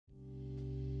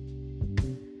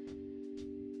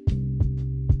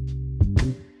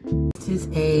is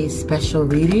a special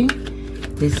reading.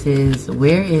 This is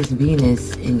where is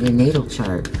Venus in your natal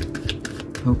chart.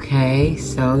 Okay,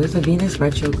 so there's a Venus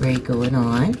retrograde going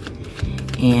on,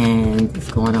 and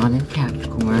it's going on in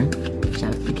Capricorn.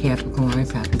 Shout out to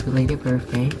Capricorns, happy belated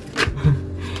birthday.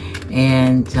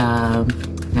 And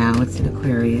now it's in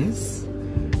Aquarius.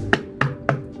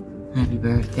 Happy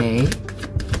birthday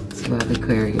to all the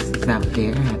Aquariuses out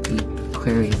there. Happy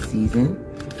Aquarius season.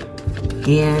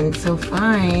 And so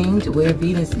find where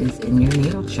Venus is in your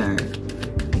natal chart.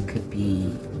 It could be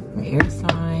an air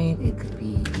sign, it could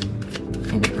be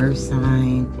in an earth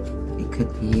sign, it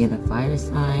could be in a fire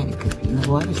sign, it could be in a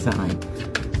water sign.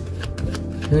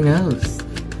 Who knows?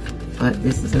 But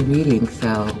this is a reading,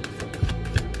 so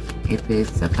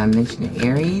if I'm mentioning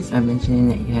Aries, I'm mentioning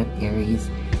that you have Aries,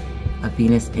 a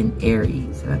Venus in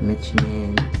Aries. If I'm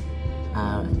mentioning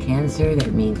Cancer,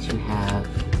 that means you have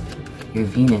your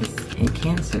Venus in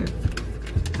Cancer.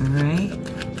 Alright?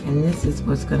 And this is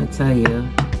what's going to tell you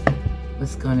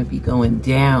what's going to be going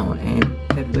down. And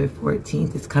February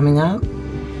 14th is coming up.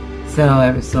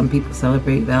 So some people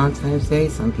celebrate Valentine's Day,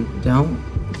 some people don't.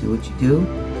 Do what you do.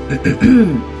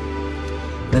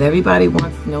 But everybody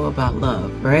wants to know about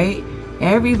love, right?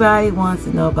 Everybody wants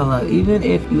to know about love. Even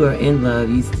if you are in love,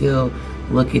 you still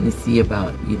looking to see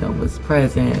about, you know, what's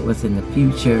present, what's in the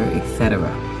future, etc.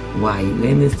 Why you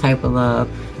in this type of love.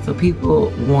 So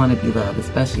people want to be loved,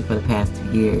 especially for the past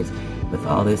 2 years with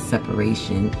all this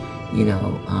separation, you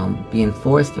know, being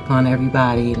forced upon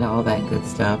everybody and all that good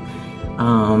stuff.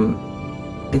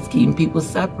 It's keeping people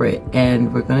separate,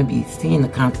 and we're going to be seeing the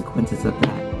consequences of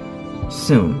that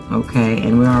soon, okay?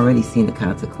 And we're already seeing the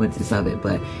consequences of it,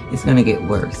 but it's going to get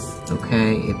worse,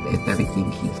 okay, if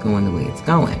everything keeps going the way it's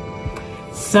going.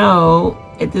 So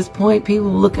at this point,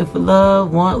 people looking for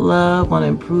love, want to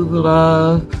improve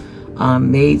love,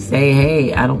 may say,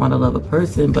 hey, I don't want to love a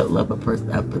person, but love a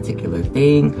particular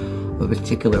thing, a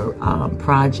particular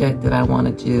project that I want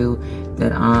to do,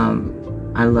 that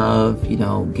I love, you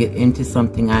know, get into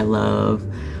something I love,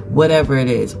 whatever it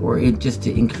is, or just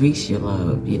to increase your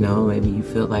love, you know. Maybe you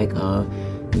feel like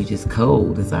you're just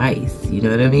cold as ice, you know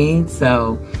what I mean?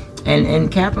 So,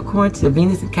 and Capricorn, to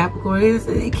Venus and Capricorn,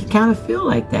 it can kind of feel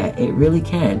like that. It really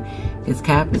can, because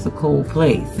Cap is a cold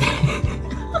place.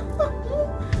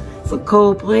 It's a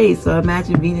cold place. So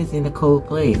imagine Venus in a cold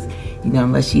place, you know,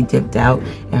 unless she dipped out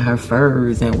in her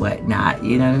furs and whatnot,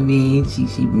 you know what I mean? She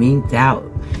minked out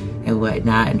and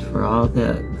whatnot. And for all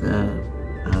the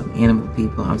animal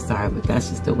people, I'm sorry, but that's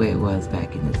just the way it was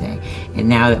back in the day. And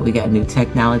now that we got new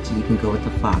technology, you can go with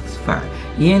the fox fur.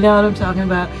 You know what I'm talking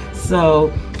about?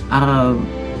 So,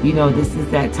 you know, this is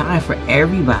that time for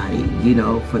everybody, you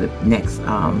know, for the next,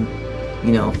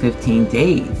 you know, 15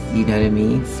 days, you know what I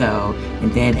mean? So,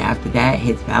 and then after that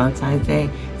hits Valentine's Day,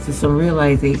 so some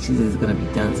realizations is going to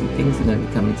be done. Some things are going to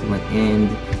be coming to an end.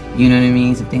 You know what I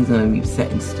mean? Some things are going to be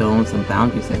set in stone. Some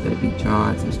boundaries are going to be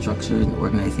drawn. Some structure and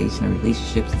organization and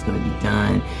relationships is going to be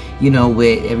done. You know,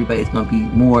 with everybody's going to be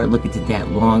more looking to that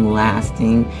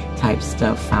long-lasting type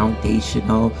stuff,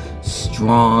 foundational,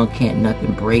 strong, can't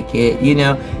nothing break it. You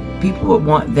know, people would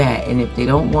want that, and if they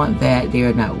don't want that, they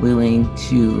are not willing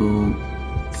to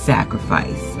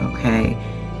sacrifice. Okay,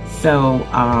 so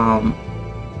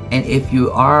and if you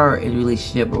are in a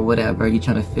relationship or whatever, you're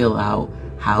trying to fill out,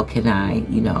 how can I,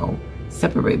 you know,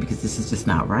 separate, because this is just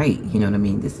not right. You know what I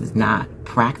mean? This is not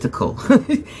practical.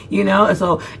 You know,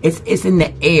 so it's in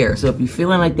the air. So if you're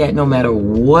feeling like that, no matter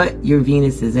what your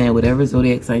Venus is in, whatever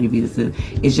zodiac sign your Venus is,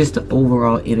 it's just the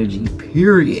overall energy,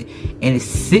 period. And it's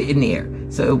sitting there.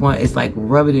 So it's like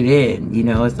rubbing it in. You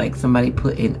know, it's like somebody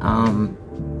putting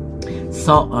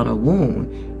salt on a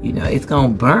wound. You know, it's gonna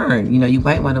burn. You know, you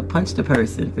might want to punch the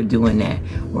person for doing that,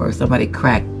 or somebody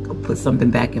put something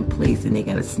back in place and they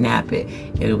gotta snap it,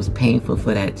 and it was painful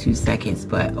for that 2 seconds,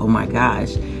 but oh my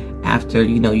gosh, after,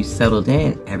 you know, you settled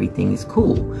in, everything is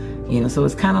cool. You know, so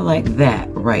it's kind of like that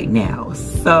right now.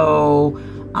 So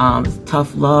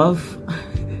tough love.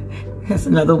 That's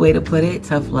another way to put it,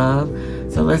 tough love.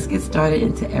 So let's get started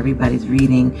into everybody's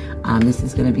reading. This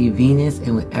is going to be Venus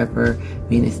and whatever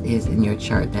Venus is in your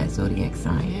chart, that zodiac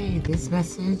sign. Okay, this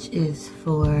message is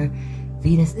for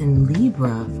Venus in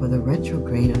Libra, for the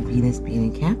retrograde of Venus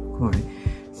being in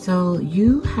Capricorn. So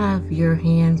you have your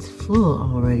hands full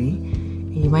already,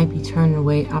 and you might be turning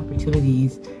away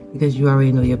opportunities because you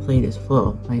already know your plate is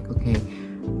full. Like, okay,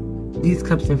 these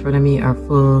cups in front of me are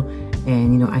full,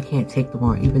 and you know, I can't take them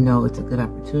more, even though it's a good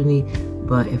opportunity.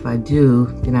 But if I do,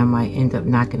 then I might end up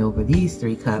knocking over these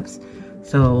 3 cups.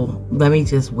 So let me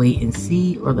just wait and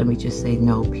see, or let me just say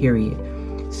no, period.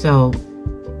 So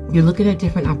you're looking at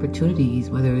different opportunities,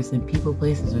 whether it's in people,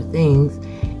 places, or things,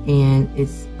 and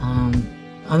it's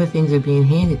other things are being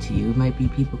handed to you. It might be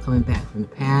people coming back from the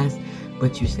past,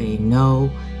 but you're saying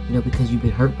no, you know, because you've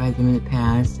been hurt by them in the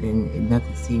past, and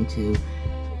nothing seemed to,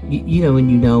 you know, when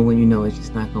you know it's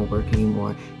just not going to work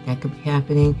anymore. That could be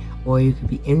happening, or you could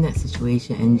be in that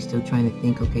situation and you're still trying to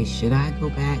think, okay, should I go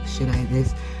back? Should I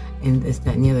this? And this,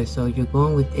 that, and the other. So you're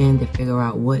going within to figure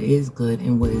out what is good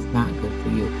and what is not good for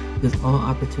you, because all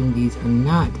opportunities are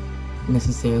not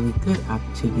necessarily good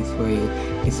opportunities for you,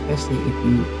 especially if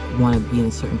you want to be in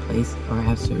a certain place or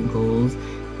have certain goals,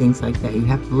 things like that. You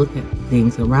have to look at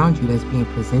things around you that's being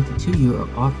presented to you or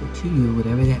offered to you,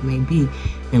 whatever that may be,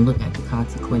 and look at the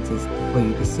consequences for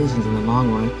your decisions in the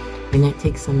long run. And that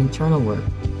takes some internal work.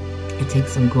 It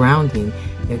takes some grounding.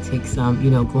 It takes some,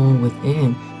 you know, going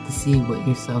within to see what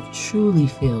yourself truly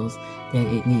feels that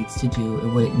it needs to do,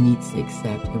 and what it needs to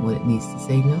accept, and what it needs to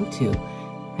say no to.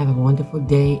 Have a wonderful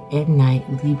day and night,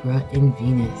 Libra and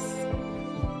Venus.